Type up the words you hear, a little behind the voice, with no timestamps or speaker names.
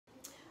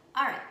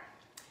All right,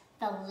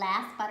 the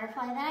last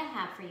butterfly that I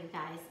have for you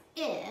guys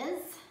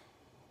is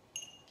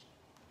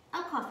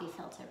a coffee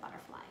filter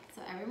butterfly.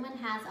 So everyone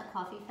has a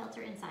coffee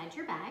filter inside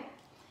your bag.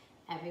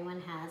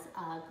 Everyone has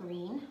a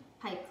green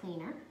pipe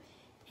cleaner.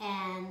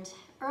 And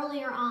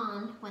earlier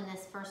on, when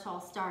this first all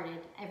started,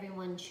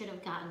 everyone should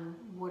have gotten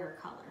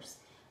watercolors.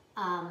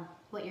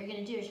 What you're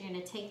gonna do is you're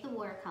gonna take the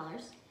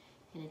watercolors,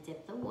 you're gonna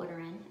dip the water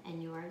in,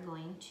 and you are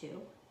going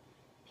to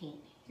paint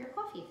your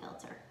coffee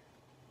filter.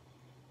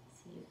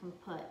 So you can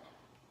put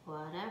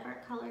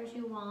whatever colors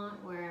you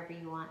want, wherever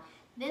you want.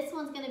 This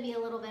one's gonna be a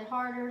little bit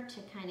harder to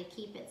kind of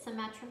keep it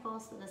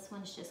symmetrical, so this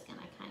one's just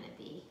gonna kind of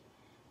be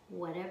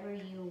whatever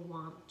you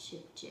want to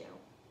do.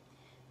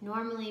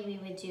 Normally we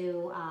would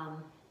do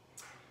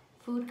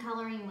food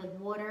coloring with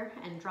water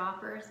and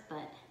droppers, but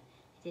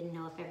I didn't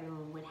know if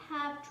everyone would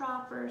have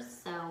droppers,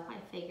 so I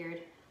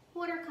figured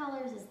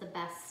watercolors is the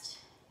best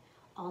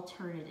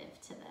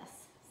alternative to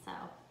this. So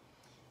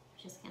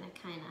we're just gonna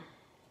kind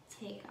of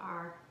take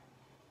our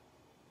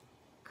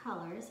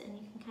colors and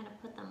you can kind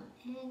of put them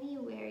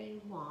anywhere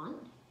you want.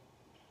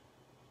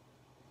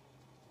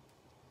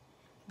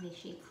 Make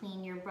sure you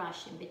clean your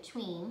brush in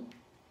between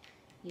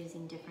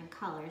using different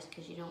colors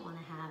because you don't want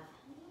to have,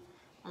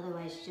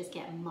 otherwise you just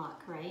get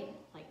muck, right?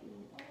 Like,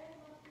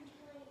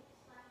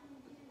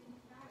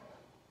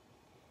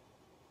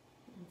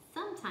 and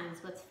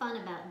sometimes what's fun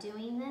about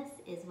doing this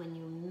is when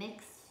you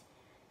mix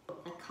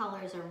the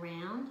colors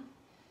around,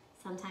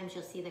 sometimes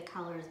you'll see the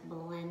colors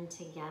blend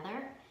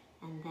together,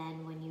 and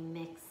then when you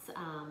mix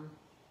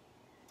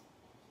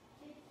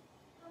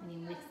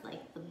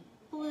like the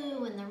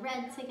blue and the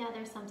red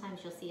together,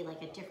 sometimes you'll see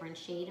like a different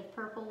shade of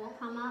purple will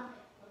come up.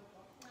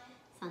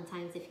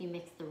 Sometimes if you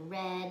mix the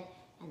red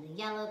and the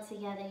yellow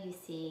together, you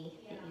see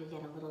that you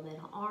get a little bit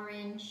of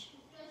orange.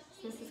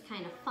 So this is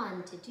kind of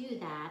fun to do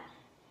that,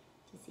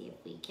 to see if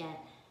we get,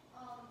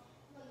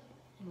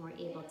 and we're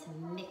able to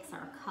mix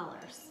our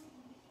colors.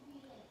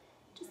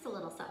 Just a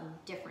little something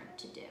different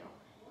to do.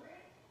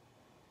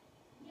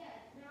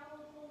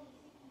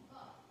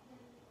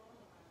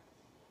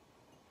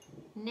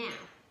 Now,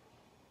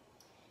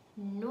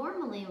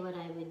 normally what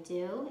I would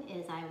do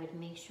is I would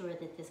make sure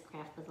that this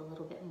craft was a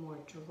little bit more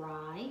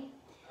dry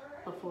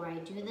before I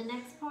do the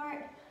next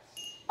part,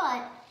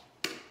 but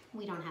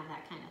we don't have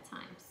that kind of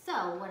time.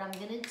 So what I'm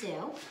gonna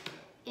do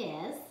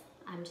is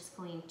I'm just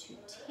going to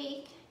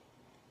take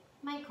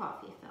my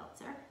coffee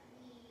filter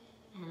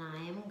and I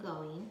am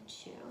going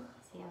to,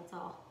 see how it's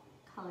all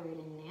colored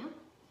in now?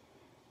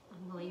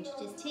 I'm going to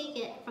just take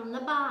it from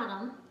the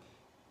bottom,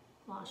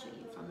 well, I'll show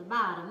you from the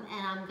bottom,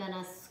 and I'm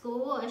gonna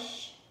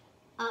squish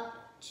up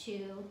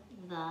to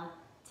the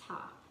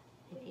top.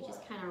 If you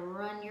just kind of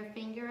run your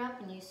finger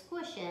up and you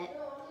squish it,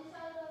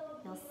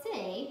 you'll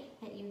see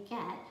that you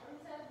get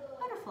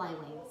butterfly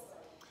wings.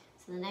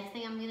 So the next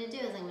thing I'm gonna do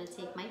is I'm gonna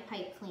take my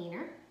pipe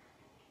cleaner.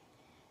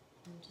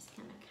 I'm just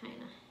gonna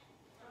kind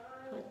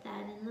of put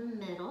that in the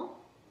middle.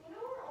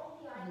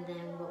 And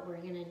then what we're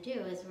gonna do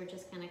is we're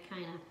just gonna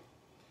kind of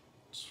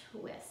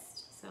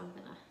twist. So I'm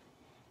gonna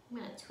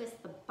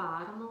twist the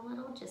bottom a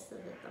little, just so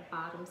that the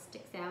bottom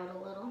sticks out a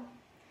little.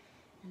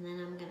 And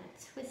then I'm gonna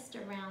twist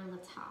around the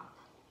top.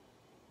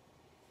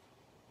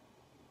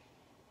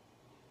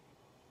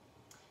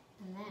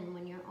 And then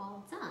when you're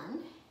all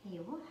done,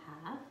 you will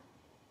have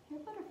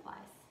your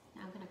butterflies.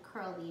 Now I'm gonna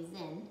curl these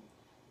in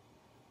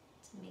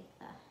to make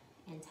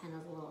the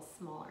antennas a little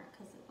smaller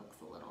because it looks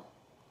a little,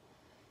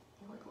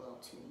 they look a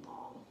little too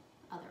long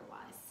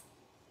otherwise.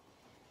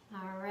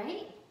 All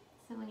right,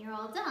 so when you're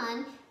all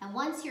done, and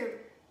once your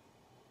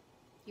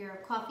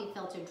coffee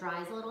filter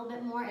dries a little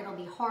bit more, it'll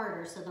be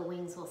harder so the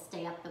wings will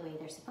stay up the way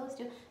they're supposed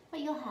to, but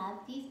you'll have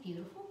these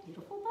beautiful,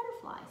 beautiful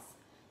butterflies.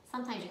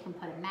 Sometimes you can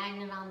put a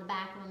magnet on the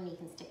back of them, you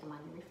can stick them on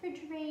your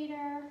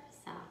refrigerator,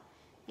 so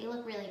they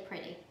look really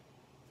pretty.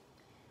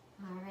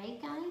 All right,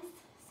 guys,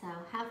 so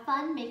have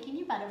fun making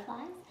your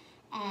butterflies,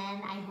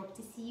 and I hope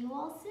to see you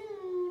all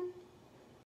soon.